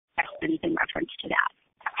lessons in reference to that.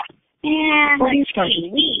 And let's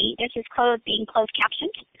see, this is being closed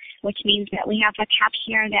captioned, which means that we have a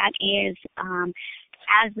captioner that is,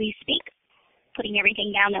 as we speak, putting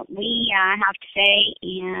everything down that we have to say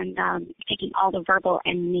and taking all the verbal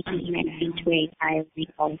and making it into a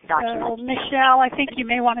readable document. So, Michelle, I think you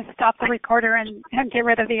may want to stop the recorder and get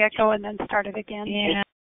rid of the echo and then start it again. Yeah.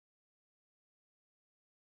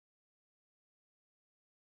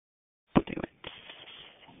 Do it.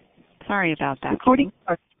 Sorry about that. Recording.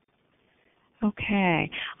 Okay.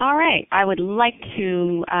 All right. I would like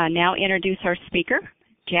to now introduce our speaker.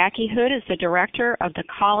 Jackie Hood is the director of the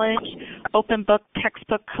College Open Book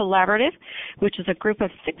Textbook Collaborative, which is a group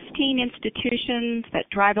of 16 institutions that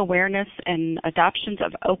drive awareness and adoptions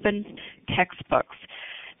of open textbooks.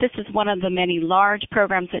 This is one of the many large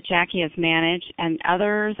programs that Jackie has managed, and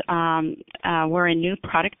others were in new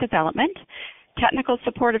product development, technical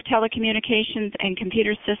support of telecommunications and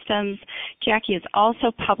computer systems. Jackie has also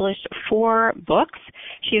published 4 books.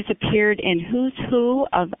 She has appeared in Who's Who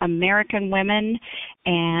of American Women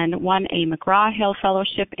and won a McGraw-Hill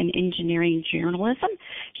Fellowship in Engineering Journalism.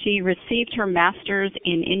 She received her master's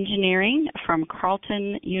in engineering from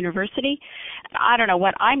Carleton University. I don't know,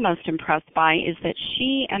 what I'm most impressed by is that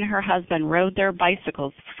she and her husband rode their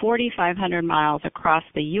bicycles 4,500 miles across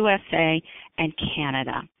the USA and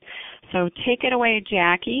Canada. So take it away,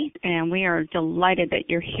 Jackie, and we are delighted that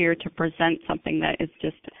you're here to present something that is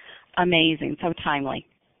just amazing, so timely.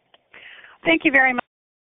 Thank you very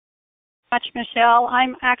much, Michelle.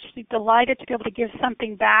 I'm actually delighted to be able to give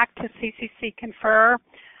something back to CCC Confer.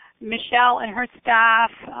 Michelle and her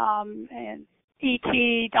staff, and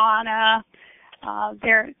E.T., Donna,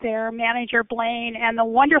 their manager, Blaine, and the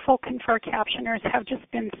wonderful Confer captioners have just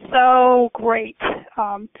been so great.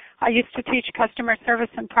 I used to teach customer service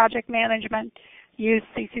and project management, use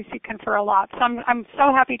CCC Confer a lot. So I'm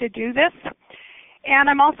so happy to do this. And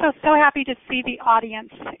I'm also so happy to see the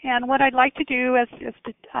audience. And what I'd like to do,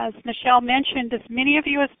 as Michelle mentioned, as many of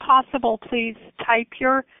you as possible, please type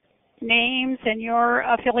your names and your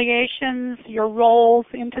affiliations, your roles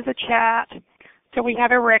into the chat so we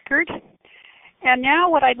have a record. And now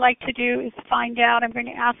what I'd like to do is find out, I'm going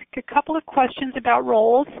to ask a couple of questions about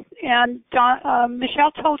roles. And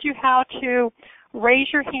Michelle told you how to raise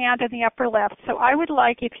your hand in the upper left. So I would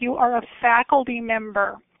like, if you are a faculty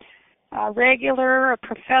member, a regular, a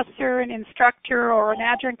professor, an instructor, or an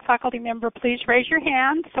adjunct faculty member, please raise your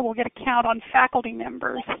hand so we'll get a count on faculty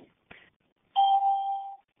members.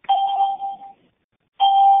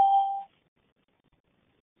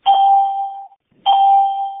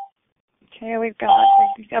 Okay, we've got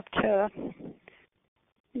up to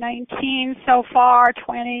 19 so far,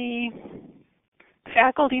 20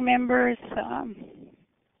 faculty members.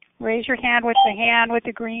 Raise your hand with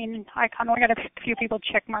the green icon. We got a few people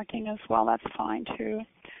check marking as well. That's fine too.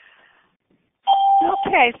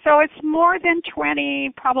 Okay, so it's more than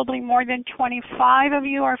 20, probably more than 25 of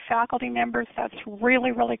you are faculty members. That's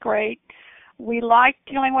really, really great. We like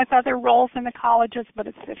dealing with other roles in the colleges, but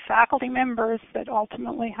it's the faculty members that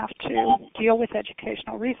ultimately have to deal with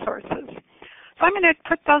educational resources. So I'm going to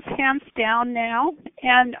put those hands down now,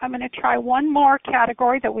 and I'm going to try one more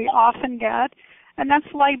category that we often get, and that's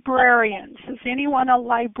librarians. Is anyone a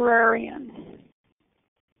librarian?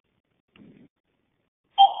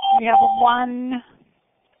 We have 1,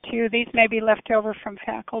 2. These may be left over from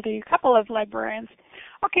faculty. A couple of librarians.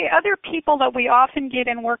 Okay, other people that we often get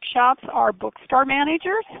in workshops are bookstore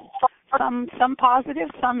managers. Some positive,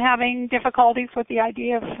 some having difficulties with the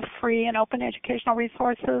idea of free and open educational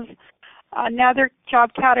resources. Another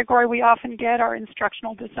job category we often get are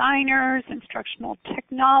instructional designers, instructional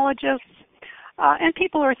technologists, and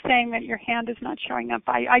people are saying that your hand is not showing up.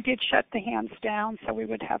 I did shut the hands down, so we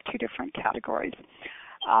would have 2 different categories.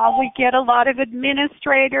 We get a lot of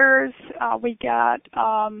administrators. We got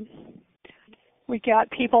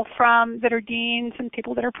people that are deans and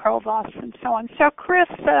people that are provosts and so on. So Chris,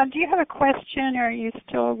 do you have a question, or are you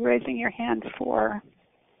still raising your hand for?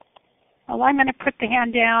 Well, I'm going to put the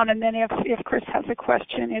hand down, and then if Chris has a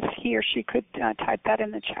question, if he or she could type that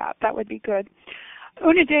in the chat, that would be good.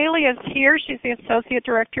 Una Daly is here. She's the Associate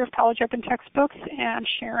Director of College Open Textbooks, and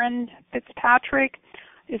Sharon Fitzpatrick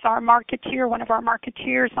is our marketeer, one of our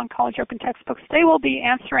marketeers on College Open Textbooks. They will be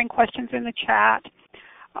answering questions in the chat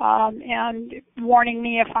and warning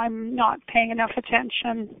me if I'm not paying enough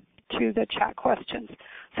attention to the chat questions.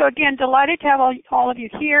 So again, delighted to have all of you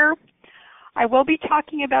here. I will be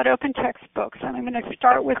talking about open textbooks, and I'm going to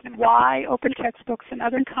start with why open textbooks and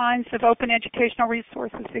other kinds of open educational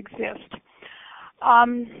resources exist.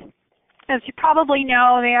 As you probably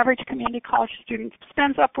know, the average community college student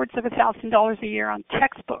spends upwards of $1,000 a year on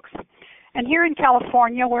textbooks. And here in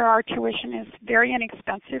California, where our tuition is very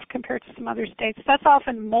inexpensive compared to some other states, that's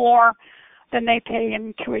often more than they pay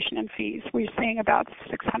in tuition and fees. We're seeing about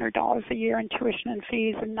 $600 a year in tuition and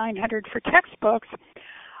fees and $900 for textbooks.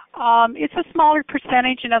 It's a smaller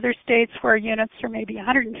percentage in other states where units are maybe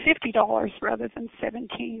 $150 rather than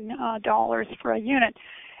 $17 for a unit.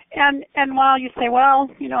 And while you say, well,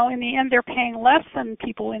 you know, in the end they're paying less than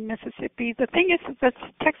people in Mississippi, the thing is that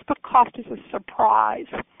textbook cost is a surprise.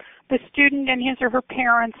 The student and his or her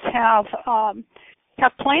parents have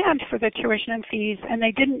planned for the tuition and fees, and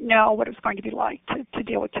they didn't know what it was going to be like to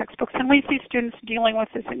deal with textbooks. And we see students dealing with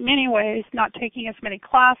this in many ways, not taking as many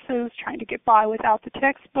classes, trying to get by without the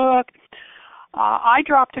textbook. I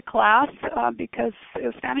dropped a class because it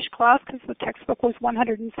was a Spanish class because the textbook was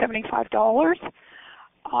 $175.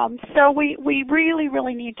 So we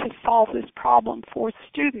really need to solve this problem for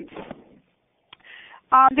students.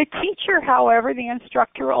 The teacher, however, the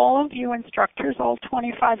instructor, all of you instructors, all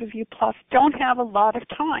 25 of you plus, don't have a lot of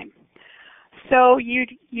time. So you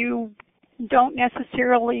don't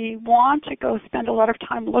necessarily want to go spend a lot of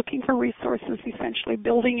time looking for resources, essentially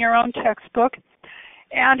building your own textbook.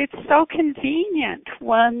 And it's so convenient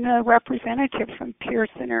when a representative from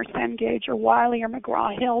Pearson or Cengage or Wiley or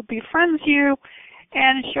McGraw-Hill befriends you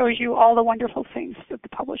and shows you all the wonderful things that the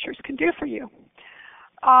publishers can do for you.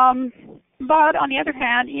 But on the other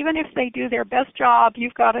hand, even if they do their best job,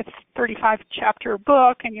 you've got a 35-chapter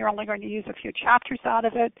book and you're only going to use a few chapters out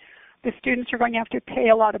of it. The students are going to have to pay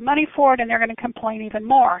a lot of money for it, and they're going to complain even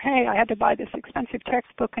more. Hey, I had to buy this expensive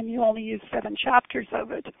textbook and you only used 7 chapters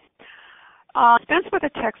of it. Dispense with a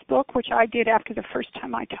textbook, which I did after the first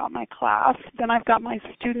time I taught my class. Then I've got my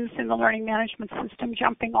students in the learning management system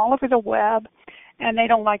jumping all over the web, and they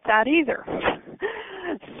don't like that either.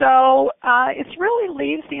 So it really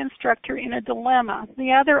leaves the instructor in a dilemma.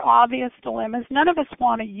 The other obvious dilemma is none of us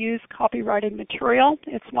want to use copyrighted material.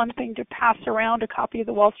 It's one thing to pass around a copy of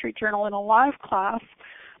the Wall Street Journal in a live class,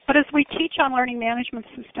 but as we teach on learning management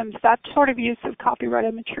systems, that sort of use of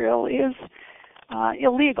copyrighted material is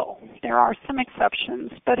illegal. There are some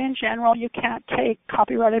exceptions, but in general, you can't take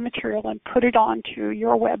copyrighted material and put it onto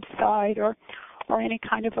your website or any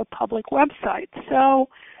kind of a public website. So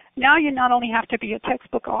now you not only have to be a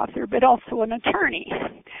textbook author, but also an attorney.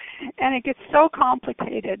 And it gets so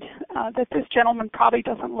complicated that this gentleman probably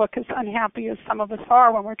doesn't look as unhappy as some of us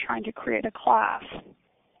are when we're trying to create a class.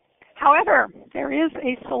 However, there is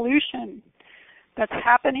a solution that's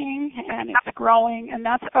happening and it's growing, and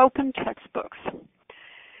that's open textbooks.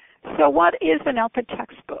 So what is an open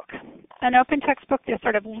textbook? An open textbook, the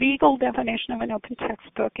sort of legal definition of an open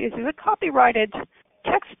textbook is a copyrighted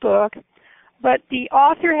textbook, but the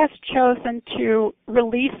author has chosen to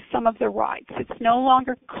release some of the rights. It's no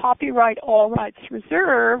longer copyright all rights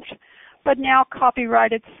reserved, but now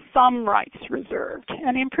copyrighted some rights reserved.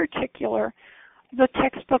 And in particular, the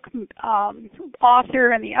textbook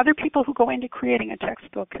author and the other people who go into creating a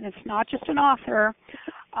textbook, and it's not just an author,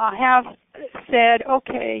 have said,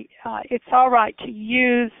 okay, it's all right to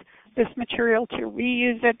use this material, to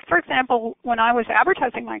reuse it. For example, when I was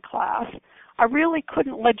advertising my class, I really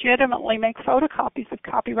couldn't legitimately make photocopies of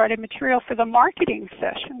copyrighted material for the marketing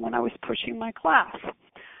session when I was pushing my class.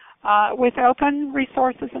 With open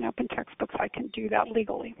resources and open textbooks, I can do that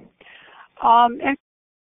legally. And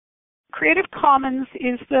Creative Commons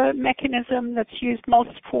is the mechanism that's used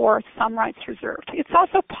most for some rights reserved. It's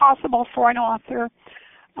also possible for an author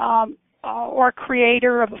or a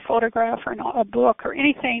creator of a photograph or a book or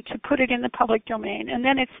anything to put it in the public domain, and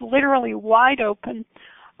then it's literally wide open.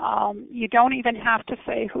 You don't even have to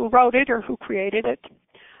say who wrote it or who created it.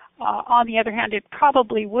 On the other hand, it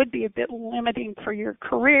probably would be a bit limiting for your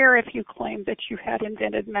career if you claimed that you had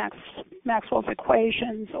invented Maxwell's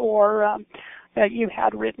equations or that you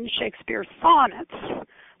had written Shakespeare's sonnets.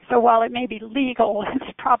 So while it may be legal,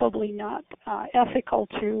 it's probably not ethical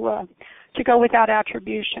to go without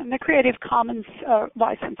attribution. The Creative Commons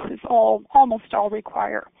licenses almost all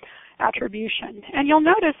require attribution. And you'll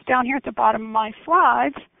notice down here at the bottom of my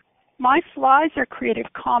slides are Creative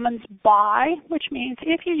Commons by, which means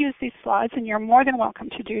if you use these slides, and you're more than welcome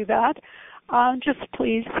to do that, just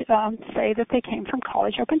please say that they came from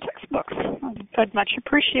college open textbooks. I'd much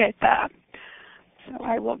appreciate that. So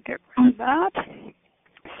I will get rid of that.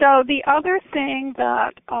 So the other thing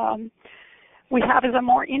that we have is a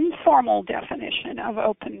more informal definition of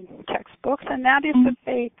open textbooks, and that is that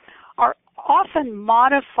they are often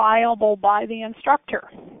modifiable by the instructor.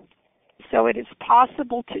 So it is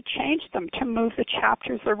possible to change them, to move the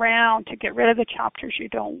chapters around, to get rid of the chapters you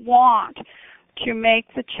don't want, to make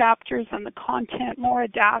the chapters and the content more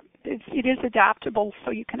it is adaptable,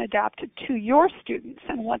 so you can adapt it to your students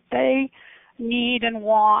and what they need and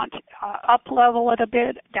want, up level it a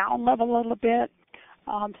bit, down level a little bit.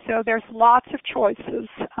 So there's lots of choices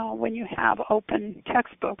when you have open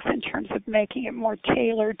textbooks in terms of making it more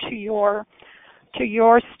tailored to your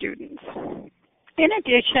students. In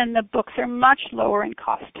addition, the books are much lower in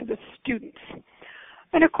cost to the students.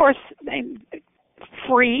 And of course,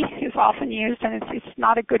 free is often used, and it's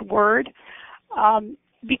not a good word.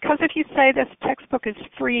 Because if you say this textbook is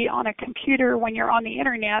free on a computer when you're on the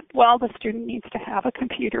internet, well, the student needs to have a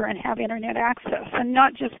computer and have internet access, and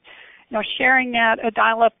not just sharing that a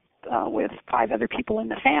dial-up with 5 other people in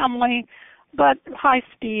the family, but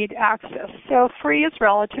high-speed access. So free is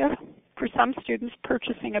relative. For some students,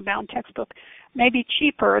 purchasing a bound textbook may be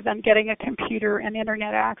cheaper than getting a computer and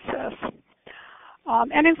internet access.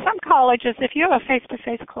 And in some colleges, if you have a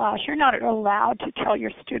face-to-face class, you're not allowed to tell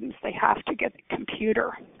your students they have to get a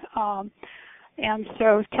computer. And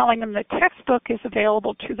so telling them the textbook is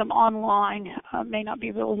available to them online may not be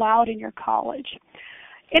allowed in your college.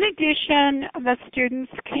 In addition, the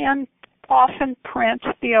students can often print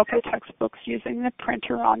the open textbooks using the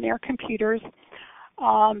printer on their computers,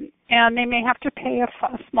 and they may have to pay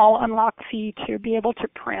a small unlock fee to be able to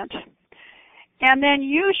print. And then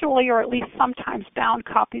usually, or at least sometimes, bound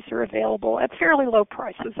copies are available at fairly low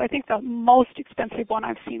prices. I think the most expensive one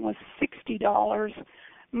I've seen was $60.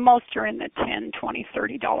 Most are in the $10, $20,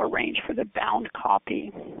 $30 range for the bound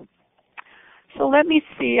copy. So let me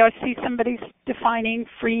see. I see somebody's defining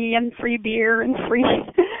free and free beer and free.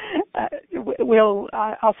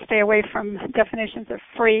 I'll stay away from definitions of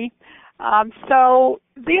free. So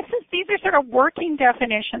these are sort of working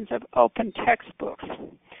definitions of open textbooks.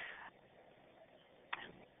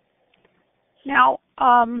 Now,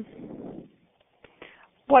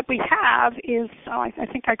 what we have is, I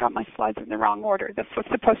think I got my slides in the wrong order. This was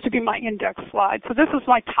supposed to be my index slide. So this is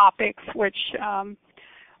my topics, which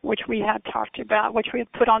we had talked about, which we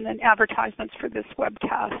had put on the advertisements for this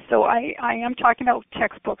webcast. So I am talking about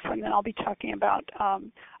textbooks, and then I'll be talking about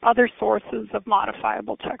other sources of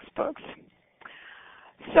modifiable textbooks.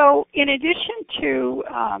 So in addition to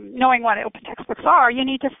knowing what open textbooks are, you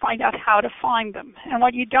need to find out how to find them. And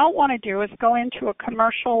what you don't want to do is go into a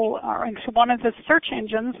commercial or into one of the search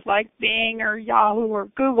engines like Bing or Yahoo or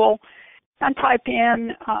Google and type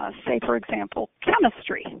in, say, for example,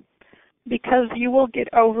 chemistry, because you will get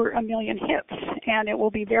over 1 million hits, and it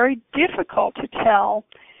will be very difficult to tell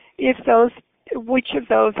which of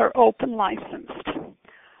those are open licensed.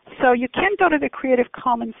 So you can go to the Creative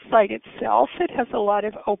Commons site itself. It has a lot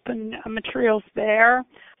of open materials there,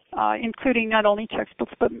 including not only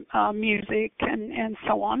textbooks but music and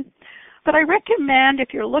so on. But I recommend,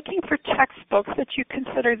 if you're looking for textbooks, that you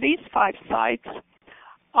consider these 5 sites.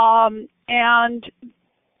 And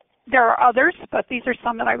there are others, but these are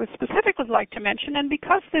some that I would specifically like to mention. And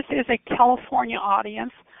because this is a California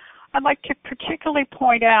audience, I'd like to particularly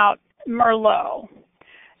point out Merlot.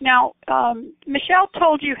 Now, Michelle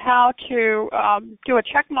told you how to do a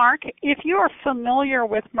check mark. If you are familiar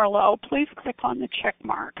with Merlot, please click on the check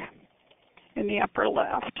mark in the upper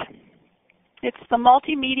left. It's the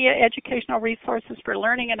Multimedia Educational Resources for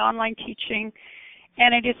Learning and Online Teaching,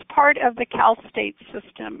 and it is part of the Cal State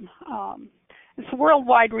system. It's a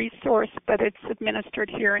worldwide resource, but it's administered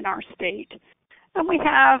here in our state. And we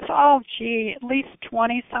have, at least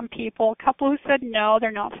 20-some people, a couple who said no,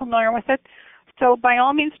 they're not familiar with it. So by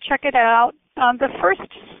all means, check it out. The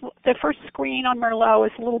first screen on Merlot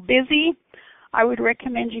is a little busy. I would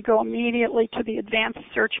recommend you go immediately to the advanced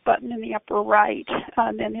search button in the upper right,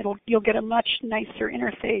 and then you'll get a much nicer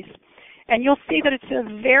interface. And you'll see that it's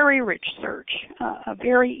a very rich search,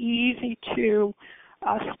 very easy to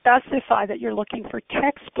specify that you're looking for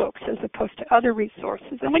textbooks as opposed to other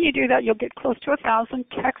resources. And when you do that, you'll get close to 1,000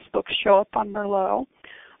 textbooks show up on Merlot.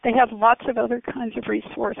 They have lots of other kinds of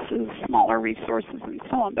resources, smaller resources and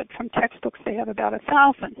so on, but from textbooks they have about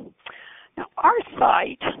 1,000. Now our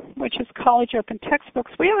site, which is College Open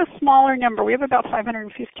Textbooks, we have a smaller number. We have about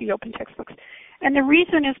 550 open textbooks. And the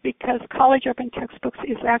reason is because College Open Textbooks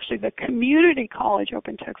is actually the community college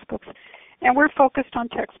open textbooks, and we're focused on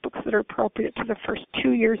textbooks that are appropriate to the first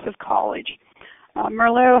 2 years of college.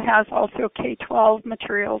 Merlot has also K-12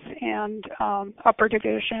 materials and upper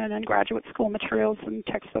division and graduate school materials and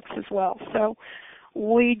textbooks as well. So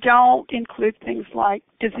we don't include things like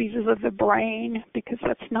diseases of the brain because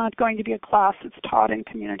that's not going to be a class that's taught in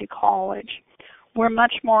community college. We're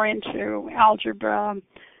much more into algebra,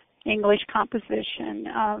 English composition,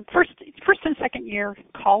 first and second year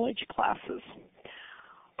college classes.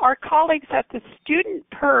 Our colleagues at the Student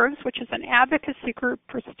PERS, which is an advocacy group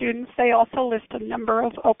for students, they also list a number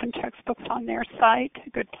of open textbooks on their site, a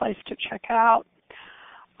good place to check out.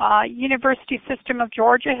 University System of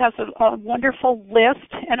Georgia has a wonderful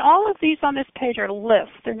list, and all of these on this page are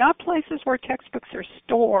lists. They're not places where textbooks are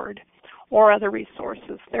stored or other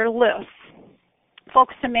resources. They're lists. Folk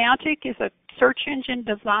Semantic is a search engine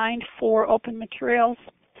designed for open materials.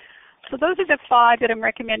 So those are the 5 that I'm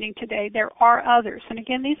recommending today. There are others, and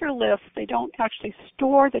again, these are lists. They don't actually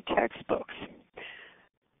store the textbooks.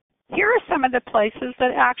 Here are some of the places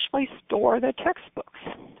that actually store the textbooks.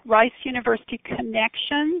 Rice University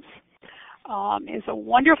Connections is a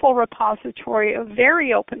wonderful repository of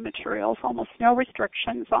very open materials, almost no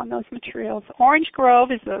restrictions on those materials. Orange Grove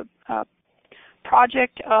is a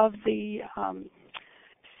project of the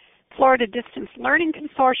Florida Distance Learning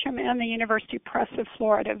Consortium and the University Press of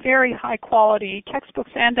Florida. Very high quality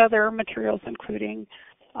textbooks and other materials, including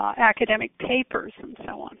academic papers and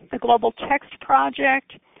so on. The Global Text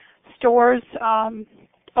Project stores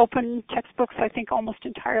open textbooks, I think, almost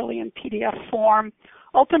entirely in PDF form.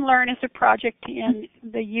 OpenLearn is a project in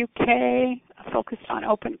the UK focused on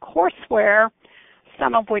open courseware,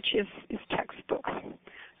 some of which is textbooks.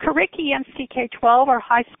 Curriki and CK12 are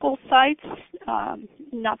high school sites.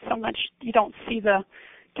 Not so much, you don't see the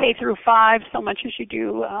K through 5 so much as you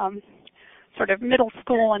do sort of middle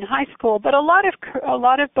school and high school, but a lot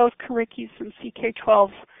of both Currikis and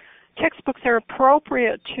CK12's textbooks are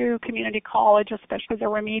appropriate to community college, especially the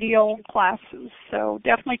remedial classes. So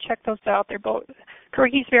definitely check those out. They're both,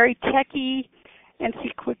 Curriki's very techy, and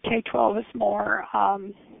CK12 is more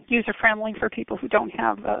user-friendly for people who don't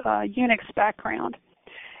have a Unix background.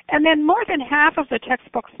 And then more than half of the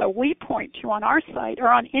textbooks that we point to on our site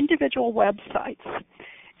are on individual websites.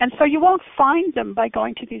 And so you won't find them by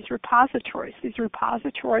going to these repositories. These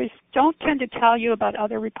repositories don't tend to tell you about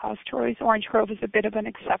other repositories. Orange Grove is a bit of an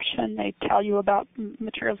exception. They tell you about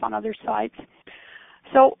materials on other sites.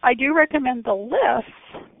 So I do recommend the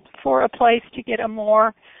lists for a place to get a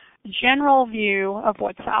more general view of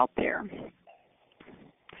what's out there.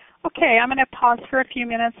 Okay, I'm going to pause for a few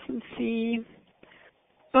minutes and see.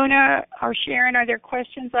 Una or Sharon, are there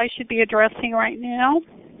questions I should be addressing right now?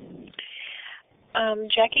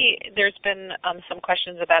 Jackie, there's been some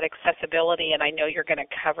questions about accessibility, and I know you're going to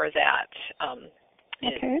cover that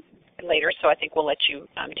later, so I think we'll let you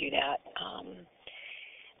do that.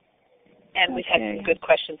 And we've had some good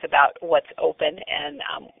questions about what's open, and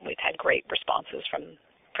we've had great responses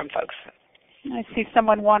from folks. I see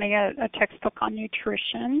someone wanting a textbook on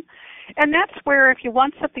nutrition. And that's where if you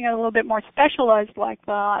want something a little bit more specialized like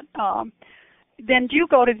that, then do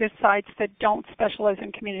go to the sites that don't specialize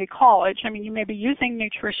in community college. I mean, you may be using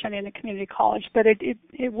nutrition in a community college, but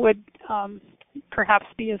it would perhaps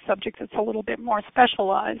be a subject that's a little bit more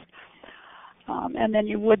specialized. And then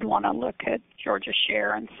you would want to look at Georgia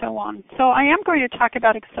Share and so on. So I am going to talk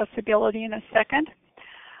about accessibility in a second.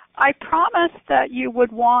 I promised that you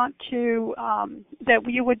would want to, that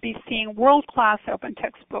you would be seeing world-class open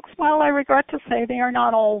textbooks. Well, I regret to say they are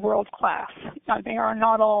not all world-class. They are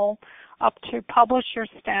not all up to publisher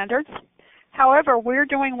standards. However, we're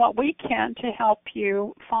doing what we can to help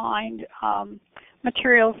you find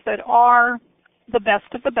materials that are the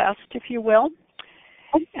best of the best, if you will.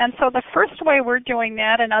 And so the first way we're doing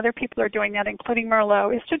that, and other people are doing that, including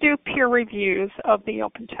Merlot, is to do peer reviews of the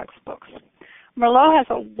open textbooks. Merlot has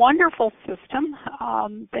a wonderful system.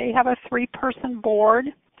 They have a 3-person board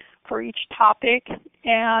for each topic,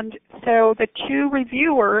 and so the 2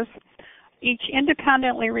 reviewers each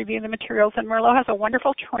independently review the materials, and Merlot has a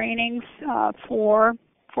wonderful trainings for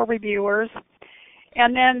reviewers.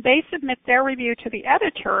 And then they submit their review to the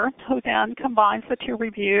editor, who then combines the 2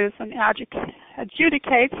 reviews and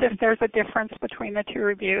adjudicates if there's a difference between the 2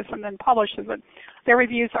 reviews and then publishes it. Their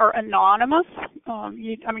reviews are anonymous.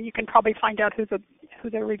 You can probably find out who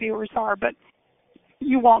the reviewers are, but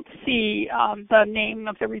you won't see the name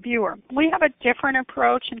of the reviewer. We have a different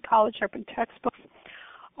approach in college open textbooks.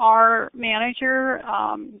 Our manager,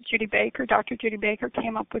 Judy Baker, Dr. Judy Baker,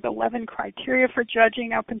 came up with 11 criteria for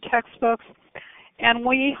judging open textbooks. And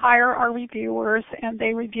we hire our reviewers, and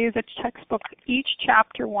they review the textbook, each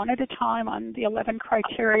chapter one at a time on the 11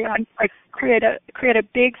 criteria, create a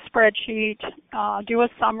big spreadsheet, do a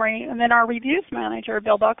summary, and then our reviews manager,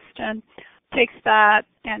 Bill Buxton, takes that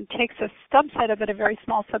and takes a subset of it, a very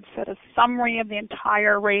small subset, a summary of the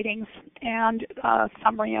entire ratings and a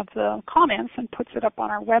summary of the comments, and puts it up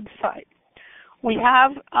on our website. We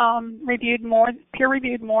have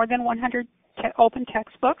peer-reviewed more than 100 open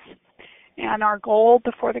textbooks. And our goal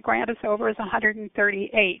before the grant is over is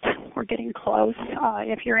 138. We're getting close.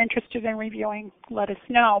 If you're interested in reviewing, let us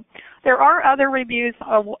know. There are other reviews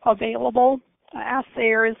available.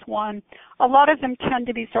 Assayer is one. A lot of them tend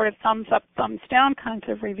to be sort of thumbs up, thumbs down kinds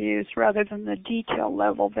of reviews rather than the detail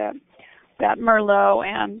level that Merlot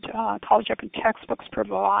and College Open Textbooks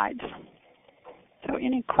provides. So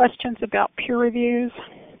any questions about peer reviews?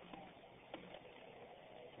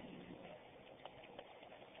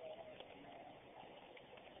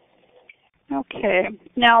 Okay.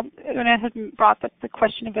 Now, I had brought up the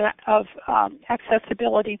question of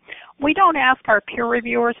accessibility. We don't ask our peer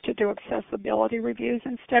reviewers to do accessibility reviews.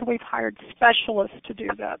 Instead, we've hired specialists to do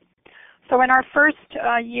that. So in our first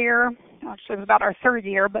year, actually it was about our third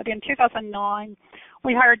year, but in 2009,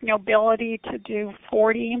 we hired Knowbility to do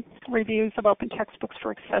 40 reviews of open textbooks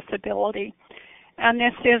for accessibility. And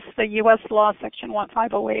this is the U.S. Law Section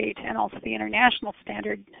 1508 and also the International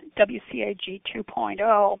Standard WCAG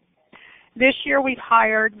 2.0. This year we've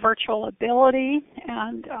hired Virtual Ability,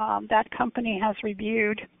 and that company has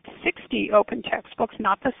reviewed 60 open textbooks.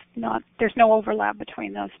 There's no overlap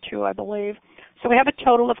between those two, I believe. So we have a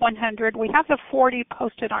total of 100. We have the 40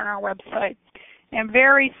 posted on our website, and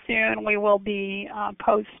very soon we will be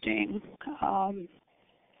posting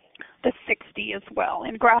the 60 as well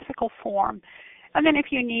in graphical form. And then if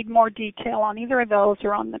you need more detail on either of those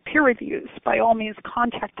or on the peer reviews, by all means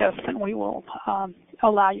contact us and we will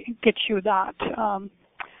get you that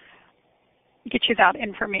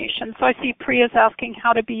information. So I see Priya's asking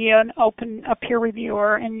how to be a peer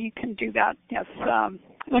reviewer, and you can do that. Yes,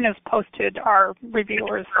 Una's posted our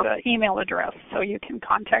reviewer's email address, so you can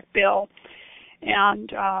contact Bill,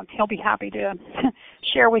 and he'll be happy to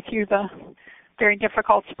share with you the very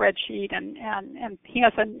difficult spreadsheet, and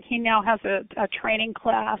he now has a training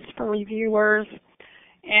class for reviewers,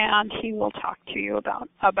 and he will talk to you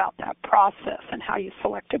about that process and how you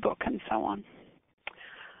select a book and so on.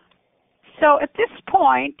 So at this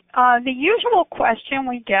point, the usual question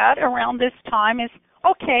we get around this time is,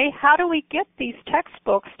 okay, how do we get these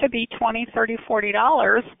textbooks to be $20, $30,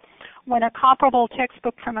 $40 when a comparable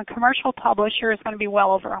textbook from a commercial publisher is going to be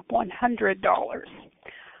well over $100?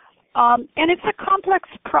 And it's a complex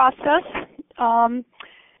process.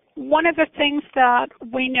 One of the things that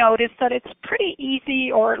we note is that it's pretty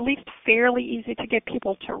easy, or at least fairly easy, to get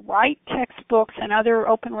people to write textbooks and other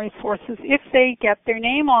open resources if they get their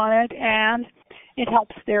name on it and it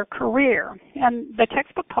helps their career. And the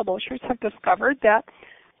textbook publishers have discovered that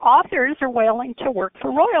authors are willing to work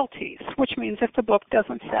for royalties, which means if the book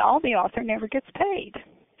doesn't sell, the author never gets paid.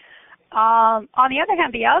 On the other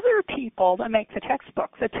hand, the other people that make the textbook,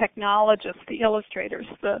 the technologists, the illustrators,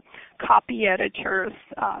 the copy editors,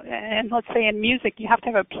 and let's say in music, you have to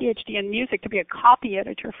have a PhD in music to be a copy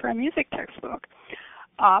editor for a music textbook,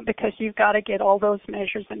 because you've got to get all those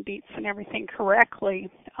measures and beats and everything correctly.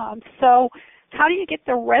 So how do you get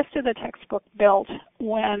the rest of the textbook built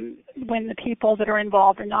when the people that are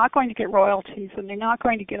involved are not going to get royalties and they're not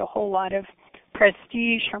going to get a whole lot of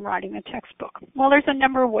prestige from writing the textbook? Well, there's a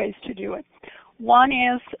number of ways to do it. One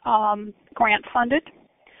is grant funded.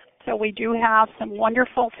 So we do have some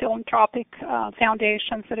wonderful philanthropic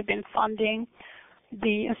foundations that have been funding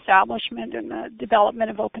the establishment and the development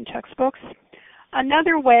of open textbooks.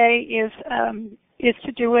 Another way is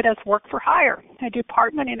to do it as work for hire. A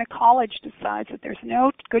department in a college decides that there's no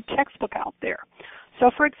good textbook out there. So,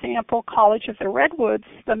 for example, College of the Redwoods,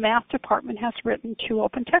 the math department has written 2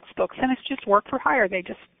 open textbooks, and it's just work for hire. They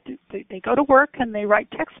go to work and they write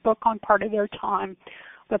textbook on part of their time,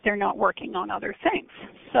 but they're not working on other things.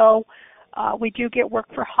 So we do get work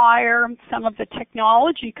for hire. Some of the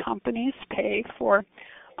technology companies pay for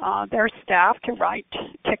their staff to write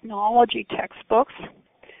technology textbooks,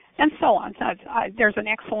 and so on. There's an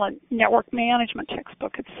excellent network management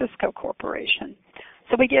textbook at Cisco Corporation.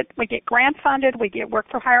 So we get grant funded, we get work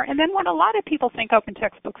for hire, and then what a lot of people think open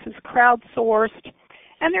textbooks is crowdsourced,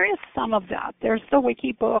 and there is some of that. There's the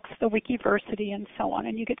Wikibooks, the Wikiversity, and so on,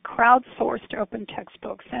 and you get crowdsourced open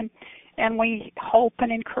textbooks, and we hope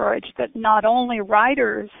and encourage that not only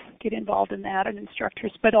writers get involved in that and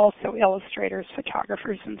instructors, but also illustrators,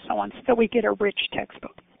 photographers, and so on, so we get a rich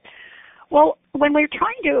textbook. Well, when we're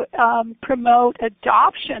trying to promote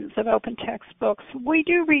adoptions of open textbooks, we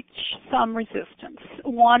do reach some resistance.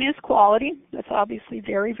 One is quality. That's obviously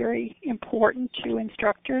very, very important to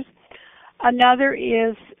instructors. Another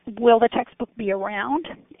is, will the textbook be around?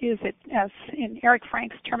 Is it, as in Eric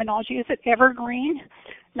Frank's terminology, is it evergreen?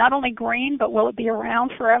 Not only green, but will it be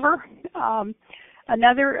around forever?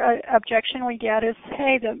 Another objection we get is,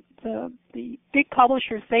 hey, the big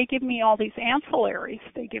publishers, they give me all these ancillaries.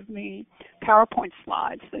 They give me PowerPoint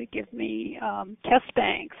slides. They give me test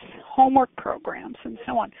banks, homework programs, and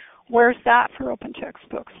so on. Where's that for open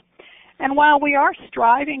textbooks? And while we are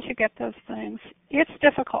striving to get those things, it's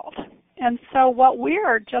difficult. And so what we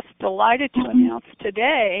are just delighted to announce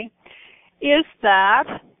today is that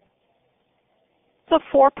the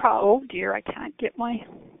oh dear, I can't get my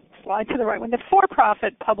slide to the right one. The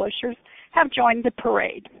for-profit publishers have joined the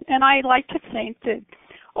parade. And I like to think that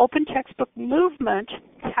open textbook movement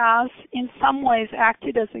has in some ways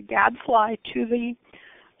acted as a gadfly to the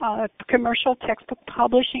commercial textbook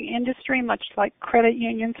publishing industry, much like credit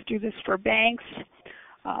unions do this for banks.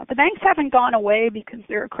 The banks haven't gone away because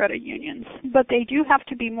they're credit unions, but they do have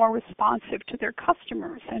to be more responsive to their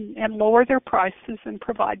customers and lower their prices and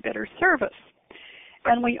provide better service.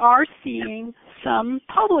 And we are seeing some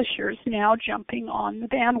publishers now jumping on the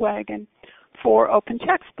bandwagon for open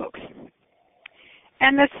textbooks.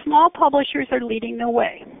 And the small publishers are leading the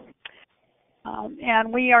way.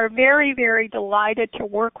 And we are very, very delighted to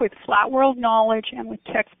work with Flat World Knowledge and with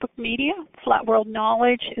Textbook Media. Flat World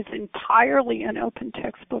Knowledge is entirely an open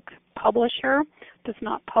textbook publisher, does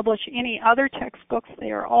not publish any other textbooks.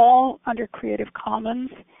 They are all under Creative Commons.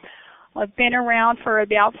 I've been around for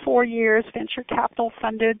about 4 years, venture capital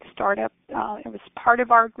funded startup. It was part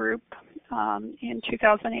of our group in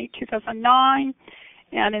 2008, 2009,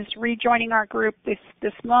 and is rejoining our group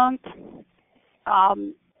this month.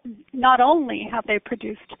 Not only have they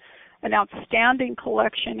produced an outstanding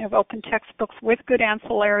collection of open textbooks with good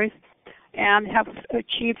ancillaries and have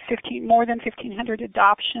achieved more than 1,500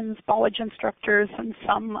 adoptions, college instructors, and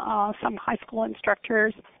some high school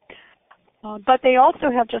instructors, but they also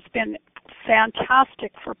have just been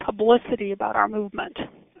fantastic for publicity about our movement.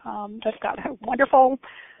 They've got a wonderful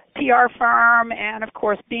PR firm, and of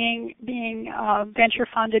course being venture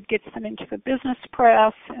funded gets them into the business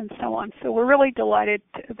press and so on. So we're really delighted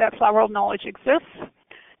that Flat World Knowledge exists.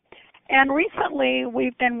 And recently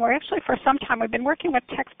for some time we've been working with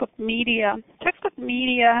Textbook Media. Textbook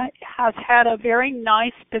Media has had a very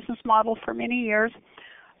nice business model for many years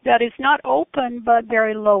that is not open but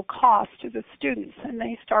very low cost to the students. And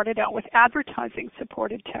they started out with advertising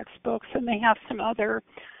supported textbooks, and they have some other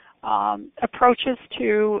approaches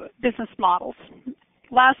to business models.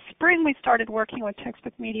 Last spring we started working with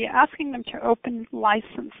Textbook Media, asking them to open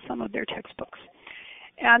license some of their textbooks.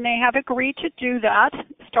 And they have agreed to do that,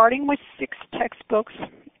 starting with 6 textbooks,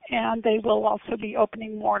 and they will also be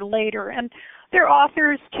opening more later. And their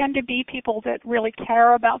authors tend to be people that really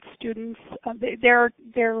care about students. Their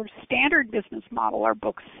standard business model are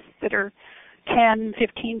books that are $10,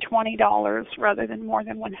 $15, $20 rather than more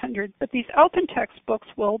than $100. But these open textbooks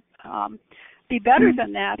will be better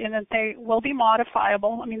than that in that they will be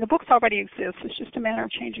modifiable. I mean, the books already exist. It's just a matter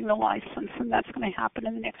of changing the license, and that's going to happen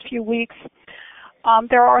in the next few weeks.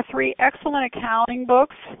 There are 3 excellent accounting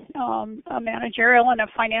books, a managerial and a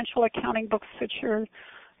financial accounting books, which are,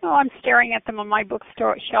 I'm staring at them on my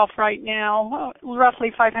bookstore shelf right now,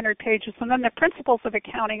 roughly 500 pages. And then the Principles of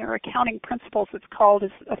Accounting, or Accounting Principles it's called,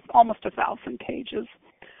 is almost 1,000 pages.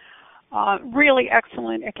 Really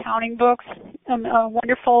excellent accounting books, a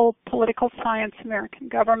wonderful political science American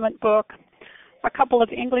government book, a couple of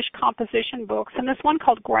English composition books, and this one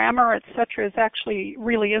called Grammar, Etc. is actually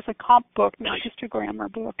really is a comp book, not just a grammar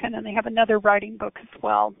book, and then they have another writing book as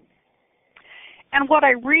well. And what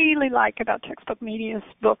I really like about Textbook Media's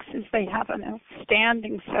books is they have an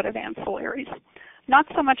outstanding set of ancillaries. Not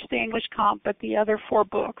so much the English comp, but the other 4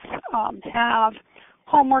 books have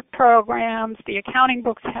homework programs. The accounting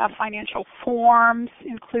books have financial forms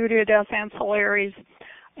included as ancillaries.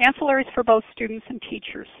 Ancillaries for both students and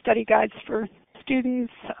teachers, study guides for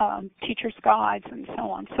students, teachers' guides, and so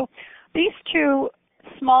on. So these 2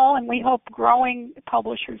 small and we hope growing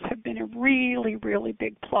publishers have been a really, really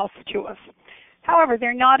big plus to us. However,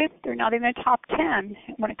 they're not in the top 10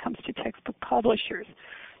 when it comes to textbook publishers.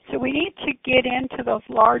 So we need to get into those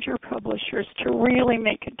larger publishers to really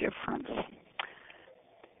make a difference.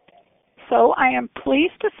 So I am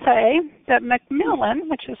pleased to say that Macmillan,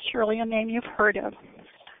 which is surely a name you've heard of,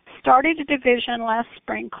 started a division last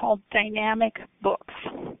spring called Dynamic Books.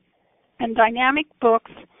 And Dynamic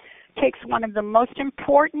Books takes one of the most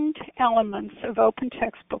important elements of open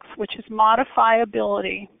textbooks, which is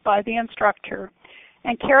modifiability by the instructor,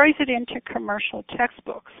 and carries it into commercial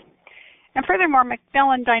textbooks. And furthermore,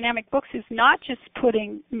 Macmillan Dynamic Books is not just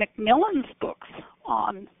putting Macmillan's books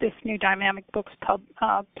on this new Dynamic Books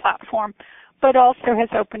platform, but also has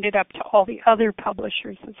opened it up to all the other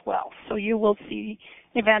publishers as well. So you will see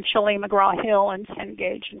eventually McGraw-Hill and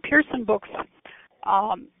Cengage and Pearson books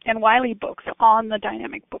and Wiley books on the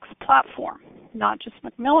Dynamic Books platform, not just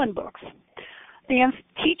Macmillan books. The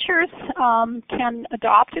teachers can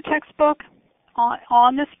adopt a textbook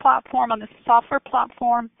on this platform, on this software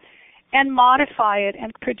platform, and modify it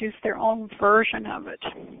and produce their own version of it.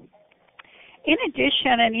 In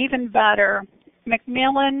addition, and even better,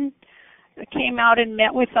 Macmillan came out and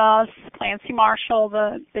met with us. Clancy Marshall,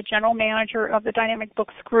 the general manager of the Dynamic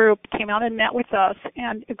Books group, came out and met with us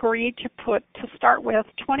and agreed to start with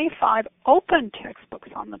 25 open textbooks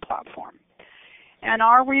on the platform. And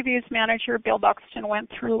our reviews manager, Bill Buxton, went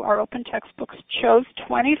through our open textbooks, chose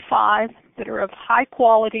 25 that are of high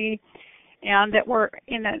quality and that were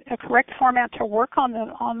in a correct format to work on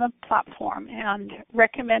the platform, and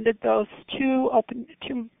recommended those two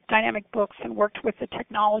Dynamic Books and worked with the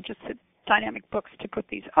technologists at Dynamic Books to put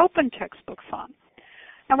these open textbooks on.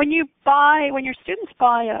 And when your students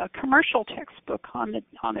buy a commercial textbook on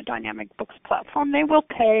the Dynamic Books platform, they will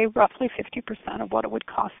pay roughly 50% of what it would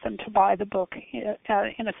cost them to buy the book in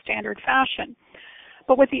a standard fashion.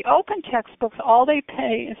 But with the open textbooks, all they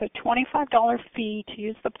pay is a $25 fee to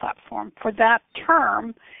use the platform for that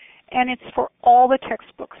term, and it's for all the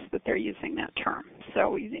textbooks that they're using that term.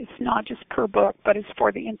 So it's not just per book, but it's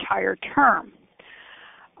for the entire term.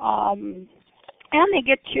 And they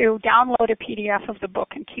get to download a PDF of the book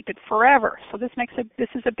and keep it forever. So this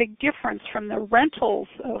is a big difference from the rentals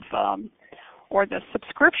of or the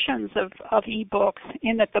subscriptions of e-books,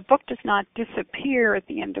 in that the book does not disappear at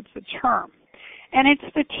the end of the term. And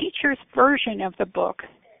it's the teacher's version of the book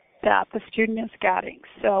that the student is getting.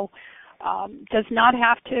 So does not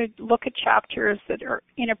have to look at chapters that are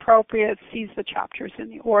inappropriate, sees the chapters in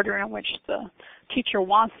the order in which the teacher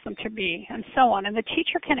wants them to be, and so on. And the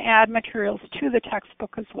teacher can add materials to the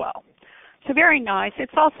textbook as well. So very nice.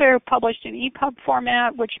 It's also published in EPUB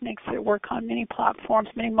format, which makes it work on many platforms,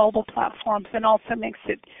 many mobile platforms, and also makes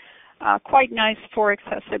it quite nice for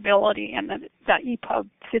accessibility, and that EPUB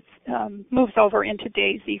moves over into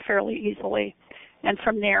DAISY fairly easily, and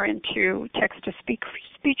from there into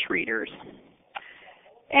text-to-speech readers.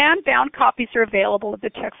 And bound copies are available of the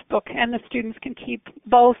textbook, and the students can keep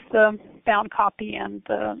both the bound copy and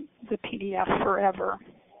the PDF forever.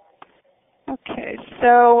 Okay,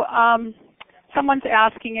 so someone's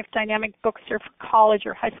asking if Dynamic Books are for college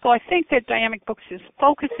or high school. I think that Dynamic Books is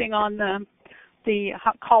focusing on the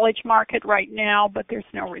college market right now, but there's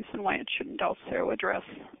no reason why it shouldn't also address.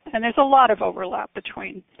 And there's a lot of overlap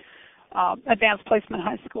between advanced placement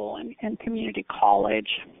high school and community college.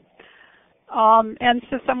 And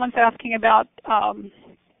so someone's asking about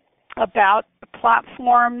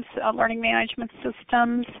platforms, learning management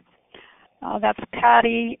systems. That's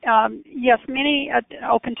Patty. Yes, many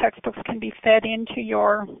open textbooks can be fed into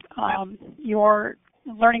your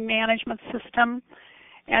learning management system.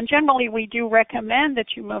 And generally, we do recommend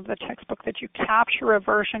that you move the textbook, that you capture a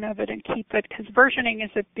version of it and keep it, because versioning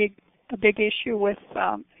is a big issue with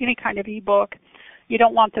any kind of e-book. You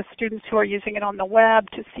don't want the students who are using it on the web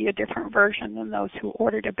to see a different version than those who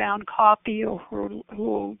ordered a bound copy or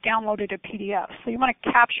who downloaded a PDF. So you want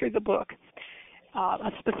to capture the book,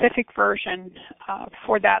 a specific version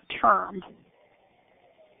for that term.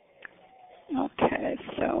 Okay,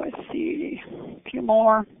 so let's see a few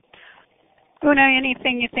more. Una,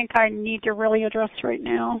 anything you think I need to really address right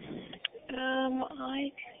now?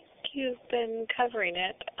 I think you've been covering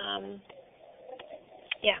it.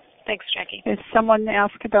 Yeah, thanks, Jackie. If someone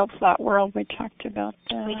asked about Flat World, we talked about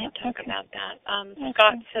that. We did talk about that.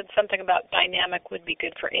 Scott said something about dynamic would be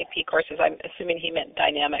good for AP courses. I'm assuming he meant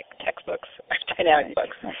dynamic textbooks or dynamic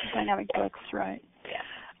books. Right. Dynamic books, right.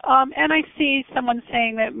 Yeah. And I see someone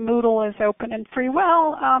saying that Moodle is open and free.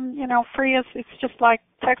 Well, free it's just like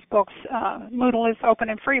textbooks. Moodle is open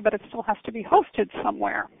and free, but it still has to be hosted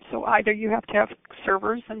somewhere. So either you have to have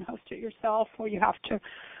servers and host it yourself, or you have to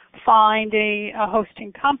find a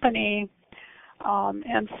hosting company.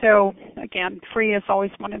 And so, again, free is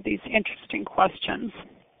always one of these interesting questions.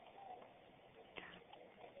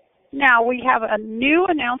 Now, we have a new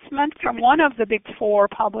announcement from one of the Big Four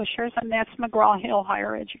publishers, and that's McGraw-Hill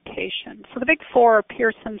Higher Education. So the Big Four are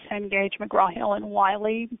Pearson, Cengage, McGraw-Hill, and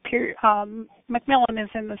Wiley. Macmillan is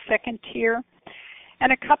in the second tier.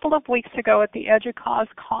 And a couple of weeks ago at the EDUCAUSE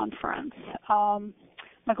conference,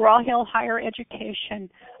 McGraw-Hill Higher Education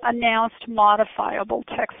announced modifiable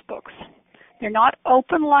textbooks. They're not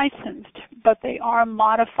open licensed, but they are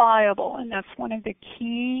modifiable, and that's one of the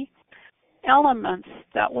key elements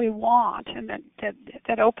that we want and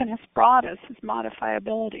that open has brought us is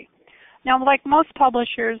modifiability. Now, like most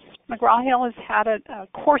publishers, McGraw-Hill has had a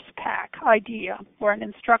course pack idea where an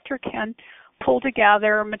instructor can pull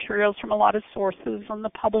together materials from a lot of sources, and the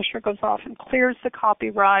publisher goes off and clears the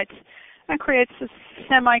copyrights and creates a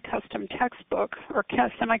semi-custom textbook or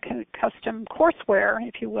semi-custom courseware,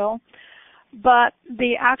 if you will. But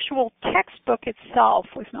the actual textbook itself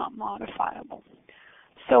was not modifiable.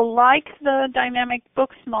 So like the dynamic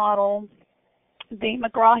books model, the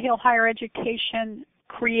McGraw-Hill Higher Education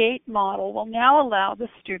Create model will now allow the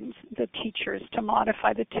students, the teachers, to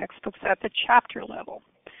modify the textbooks at the chapter level.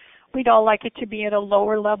 We'd all like it to be at a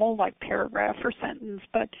lower level, like paragraph or sentence,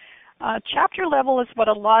 but chapter level is what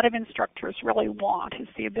a lot of instructors really want, is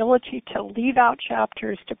the ability to leave out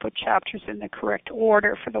chapters, to put chapters in the correct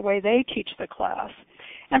order for the way they teach the class.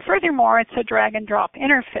 And furthermore, it's a drag and drop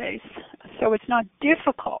interface, so it's not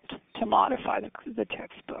difficult to modify the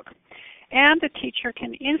textbook. And the teacher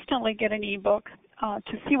can instantly get an ebook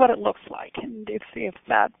to see what it looks like. And if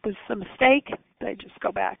that was a mistake, they just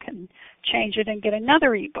go back and change it and get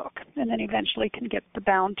another ebook, and then eventually can get the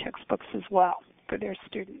bound textbooks as well for their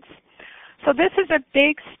students. So this is a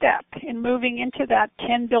big step in moving into that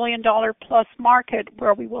 $10 billion plus market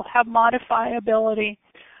where we will have modifiability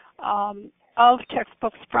of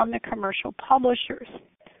textbooks from the commercial publishers.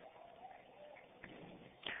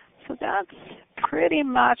 So that's pretty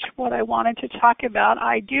much what I wanted to talk about.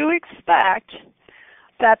 I do expect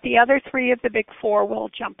that the other three of the big four will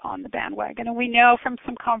jump on the bandwagon. And we know from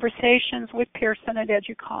some conversations with Pearson and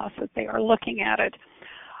EDUCAUSE that they are looking at it.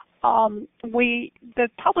 The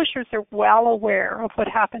publishers are well aware of what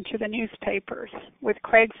happened to the newspapers with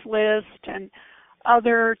Craigslist and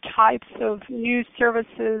other types of news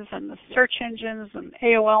services and the search engines and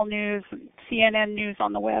AOL News and CNN News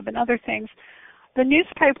on the web and other things. The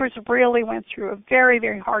newspapers really went through a very,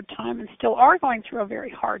 very hard time and still are going through a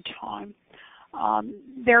very hard time.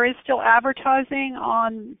 There is still advertising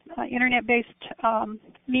on internet-based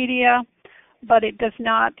media, but it does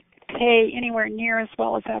not pay anywhere near as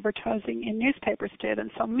well as advertising in newspapers did, and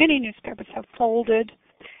so many newspapers have folded.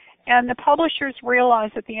 And the publishers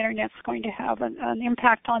realize that the Internet's going to have an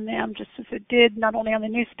impact on them, just as it did not only on the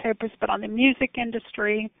newspapers but on the music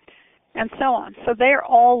industry and so on. So they're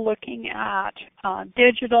all looking at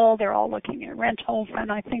digital, they're all looking at rentals,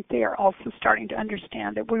 and I think they are also starting to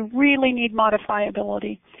understand that we really need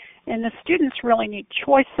modifiability, and the students really need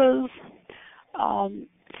choices,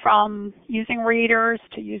 from using readers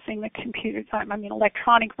to using the computer,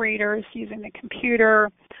 electronic readers, using the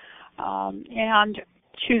computer, and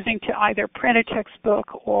choosing to either print a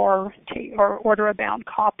textbook or order a bound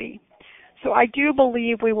copy. So I do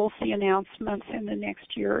believe we will see announcements in the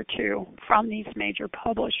next year or two from these major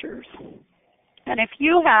publishers. And if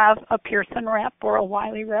you have a Pearson rep or a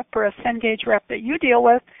Wiley rep or a Cengage rep that you deal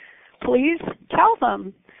with, please tell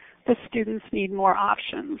them the students need more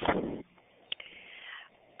options.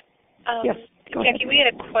 Yes, go ahead. Jackie, we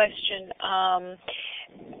had a question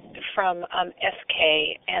from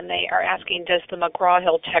SK, and they are asking, does the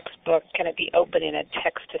McGraw-Hill textbook, can it be open in a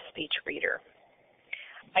text-to-speech reader?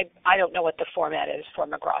 I don't know what the format is for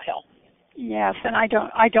McGraw-Hill. Yes, and I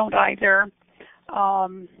don't either.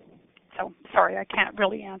 So sorry, I can't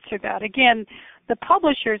really answer that. Again, the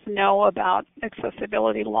publishers know about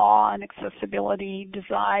accessibility law and accessibility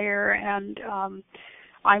desire, and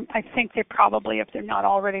I think they probably, if they're not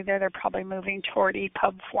already there, they're probably moving toward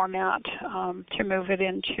EPUB format to move it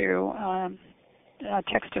into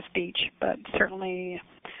text-to-speech, but certainly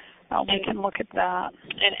we can look at that.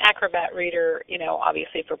 An Acrobat Reader,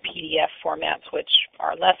 obviously for PDF formats, which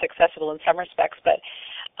are less accessible in some respects, but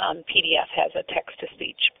PDF has a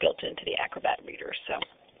text-to-speech built into the Acrobat Reader. So.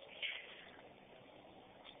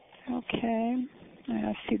 Okay,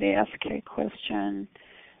 I see the SK question.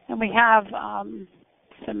 And we have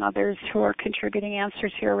some others who are contributing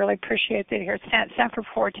answers here. Really appreciate that here. Sanford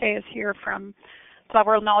Forte is here from Flower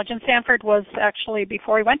World Knowledge, and Sanford was actually,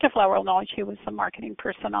 before he went to Flower World Knowledge, he was the marketing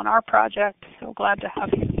person on our project, so glad to have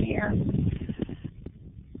him here.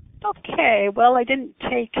 Okay, well, I didn't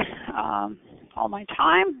take all my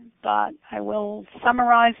time, but I will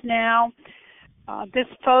summarize now. This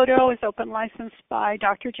photo is open licensed by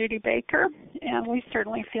Dr. Judy Baker, and we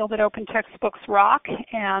certainly feel that open textbooks rock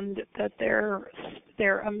and that they're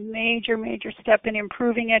a major, major step in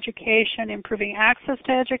improving education, improving access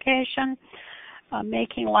to education,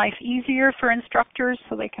 making life easier for instructors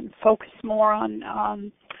so they can focus more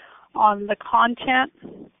on the content.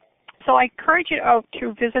 So I encourage you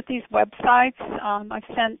to visit these websites. I've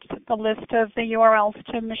sent the list of the URLs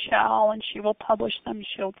to Michelle, and she will publish them.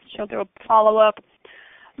 She'll do a follow-up.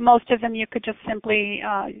 Most of them you could just simply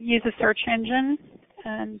use a search engine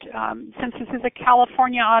And since this is a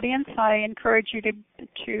California audience, I encourage you to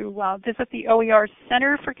visit the OER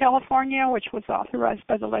Center for California, which was authorized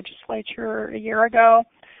by the legislature a year ago.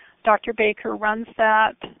 Dr. Baker runs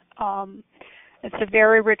that. It's a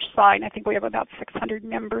very rich site, and I think we have about 600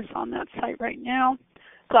 members on that site right now.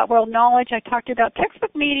 Flat World Knowledge, I talked about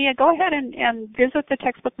textbook media. Go ahead and visit the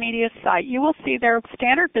textbook media site. You will see their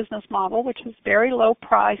standard business model, which is very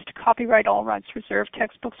low-priced, copyright all rights reserved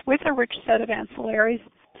textbooks with a rich set of ancillaries.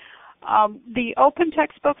 The open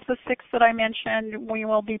textbooks, the 6 that I mentioned, we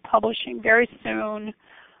will be publishing very soon,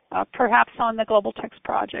 perhaps on the Global Text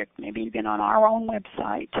Project, maybe even on our own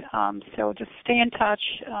website. So just stay in touch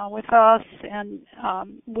with us, and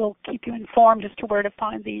we'll keep you informed as to where to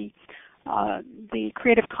find the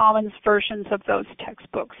Creative Commons versions of those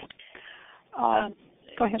textbooks. Go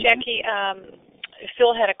ahead. Jackie,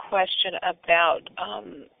 Phil had a question about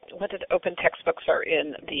whether the open textbooks are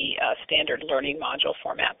in the standard learning module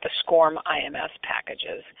format, the SCORM IMS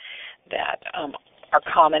packages that are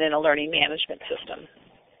common in a learning management system.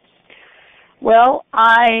 Well,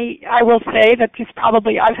 I will say that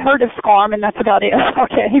I've heard of SCORM, and that's about it,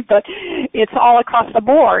 okay, but it's all across the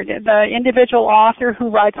board. The individual author who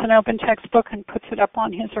writes an open textbook and puts it up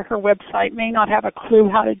on his or her website may not have a clue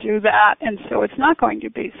how to do that, and so it's not going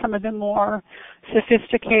to be. Some of the more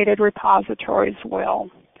sophisticated repositories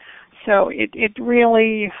will. So it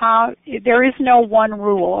really, there is no one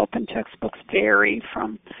rule. Open textbooks vary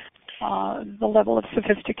from the level of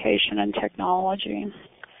sophistication and technology.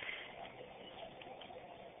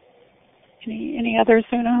 Any others,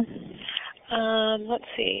 Una? Let's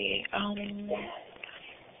see.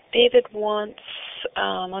 David wants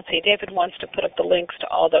to put up the links to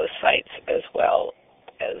all those sites as well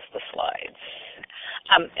as the slides.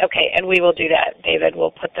 Okay, and we will do that, David. We'll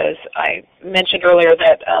put those. I mentioned earlier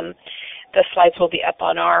that the slides will be up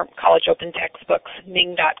on our College Open Textbooks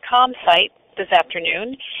Ning.com site this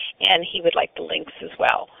afternoon, and he would like the links as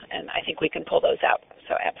well. And I think we can pull those out.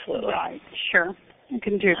 So absolutely. Right. Sure. You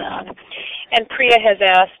can do that. And Priya has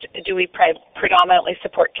asked, do we predominantly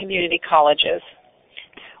support community colleges?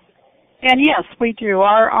 And yes, we do.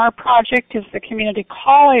 Our project is the Community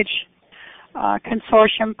College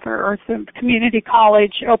Consortium or the Community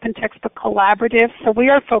College Open Textbook Collaborative. So we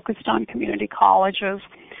are focused on community colleges.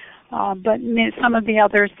 But some of the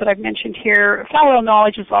others that I've mentioned here, Federal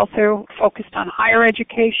Knowledge is also focused on higher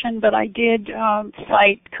education, but I did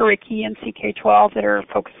cite Curriki and CK12 that are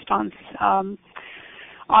focused on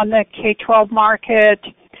the K-12 market.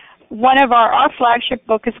 One of our flagship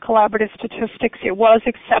book is Collaborative Statistics. It was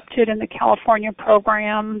accepted in the California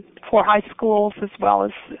program for high schools as well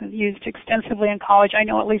as used extensively in college. I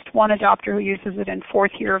know at least one adopter who uses it in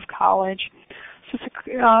 4th year of college.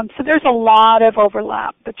 So there's a lot of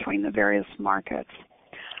overlap between the various markets.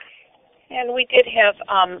 And we did have,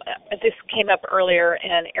 this came up earlier,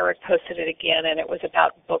 and Eric posted it again, and it was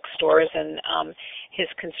about bookstores and his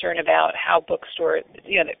concern about how bookstores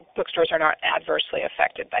are not adversely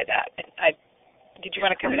affected by that. Did you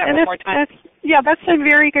want to cover that one more time? That's a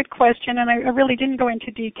very good question, and I really didn't go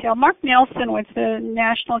into detail. Mark Nelson with the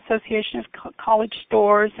National Association of College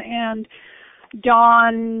Stores, and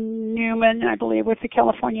Don Newman, I believe, with the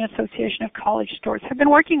California Association of College Stores, have been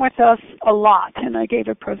working with us a lot, and I gave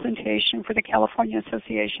a presentation for the California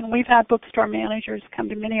Association. We've had bookstore managers come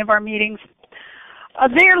to many of our meetings.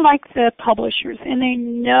 They're like the publishers, and they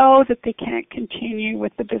know that they can't continue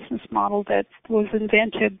with the business model that was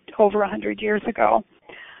invented over 100 years ago.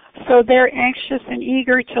 So they're anxious and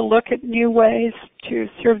eager to look at new ways to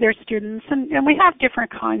serve their students. And we have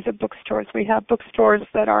different kinds of bookstores. We have bookstores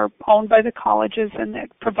that are owned by the colleges and that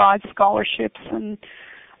provide scholarships and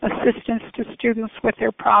assistance to students with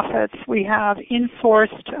their profits. We have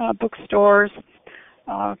in-sourced bookstores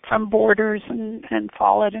from Borders and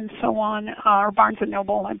Follett and so on, or Barnes &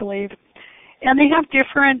 Noble, I believe. And they have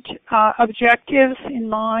different objectives in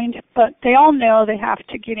mind, but they all know they have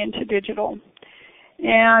to get into digital.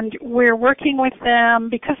 And we're working with them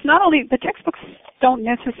because not only the textbooks don't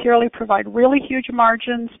necessarily provide really huge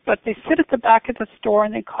margins, but they sit at the back of the store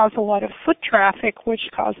and they cause a lot of foot traffic, which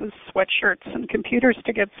causes sweatshirts and computers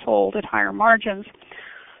to get sold at higher margins.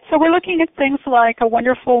 So we're looking at things like a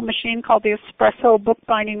wonderful machine called the Espresso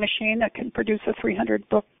bookbinding machine that can produce a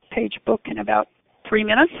 300-page book in about 3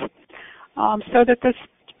 minutes, so that the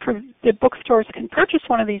bookstores can purchase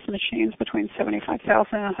one of these machines between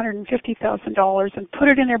 $75,000 and $150,000 and put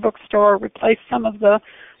it in their bookstore, replace some of the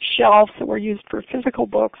shelves that were used for physical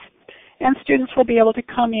books, and students will be able to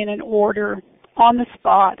come in and order on the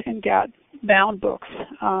spot and get bound books,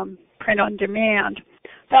 print on demand.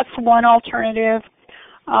 That's one alternative.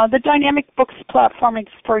 The Dynamic Books platform,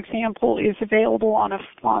 for example, is available on a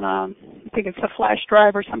I think it's a flash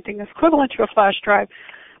drive or something equivalent to a flash drive,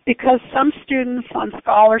 because some students on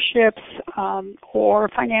scholarships or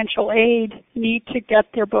financial aid need to get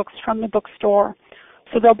their books from the bookstore.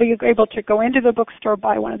 So they'll be able to go into the bookstore,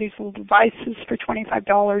 buy one of these little devices for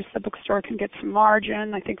 $25. The bookstore can get some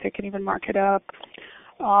margin. I think they can even mark it up.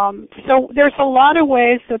 So there's a lot of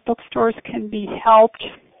ways that bookstores can be helped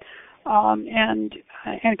and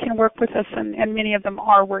can work with us, and many of them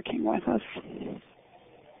are working with us.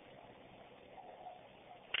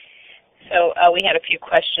 So we had a few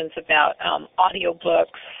questions about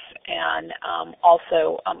audiobooks and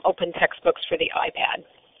also open textbooks for the iPad.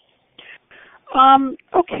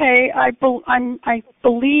 Okay, I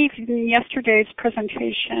believe in yesterday's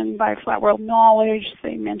presentation by Flat World Knowledge,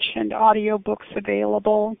 they mentioned audiobooks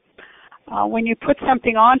available. When you put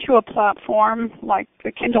something onto a platform, like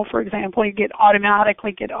the Kindle, for example, you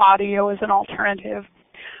automatically get audio as an alternative.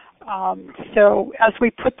 So as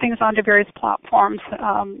we put things onto various platforms,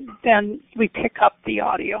 then we pick up the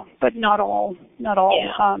audio, but not all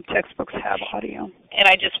textbooks have audio. And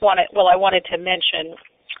I wanted to mention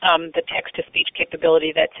the text-to-speech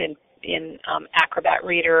capability that's in Acrobat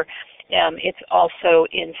Reader. It's also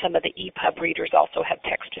in some of the EPUB readers also have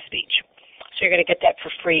text-to-speech. So you're going to get that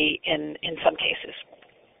for free in some cases.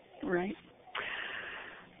 Right.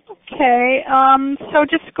 Okay, so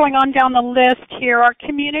just going on down the list here, our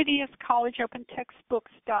community is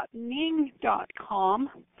collegeopentextbooks.ning.com,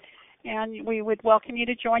 and we would welcome you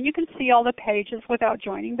to join. You can see all the pages without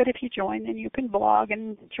joining, but if you join, then you can blog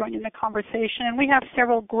and join in the conversation. And we have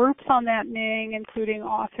several groups on that Ning, including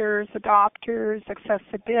authors, adopters,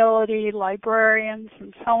 accessibility, librarians,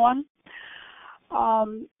 and so on.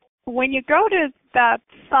 When you go to that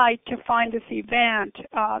site to find this event,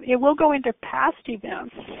 it will go into past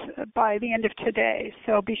events by the end of today.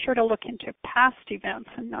 So be sure to look into past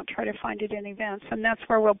events and not try to find it in events. And that's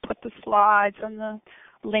where we'll put the slides and the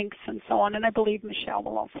links and so on. And I believe Michelle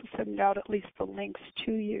will also send out at least the links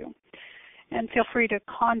to you. And feel free to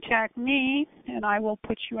contact me, and I will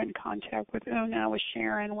put you in contact with Una, with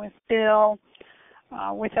Sharon, with Bill,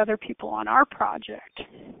 with other people on our project.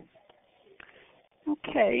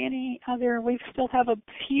 Okay, we still have a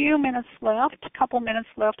few minutes left, a couple minutes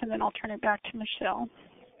left, and then I'll turn it back to Michelle.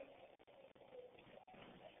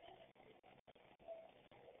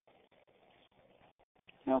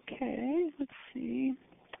 Okay, let's see.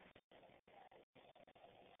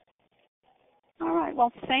 All right,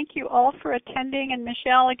 well, thank you all for attending, and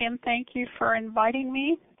Michelle, again, thank you for inviting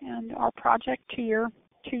me and our project to your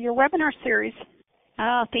webinar series.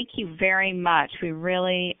 Oh, thank you very much. We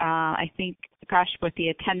really, I think, gosh, with the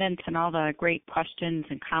attendance and all the great questions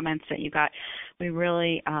and comments that you got, we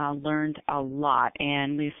really learned a lot.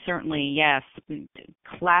 And we certainly, yes,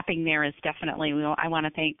 clapping there is definitely, I want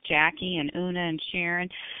to thank Jackie and Una and Sharon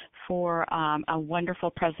for a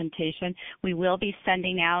wonderful presentation. We will be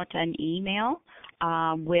sending out an email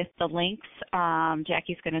with the links.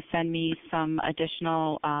 Jackie's going to send me some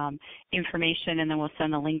additional information, and then we'll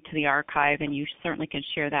send a link to the archive, and you certainly can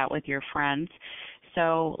share that with your friends.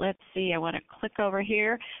 So let's see, I want to click over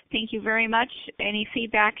here. Thank you very much. Any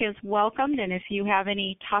feedback is welcomed, and if you have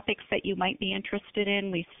any topics that you might be interested in,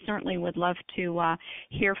 we certainly would love to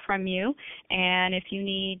hear from you. And if you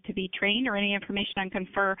need to be trained or any information on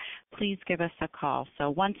Confer, please give us a call.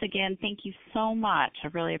 So once again, thank you so much. I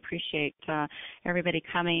really appreciate everybody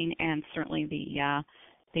coming, and certainly the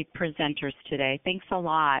presenters today. Thanks a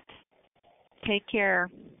lot. Take care.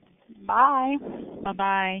 Bye.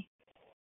 Bye-bye.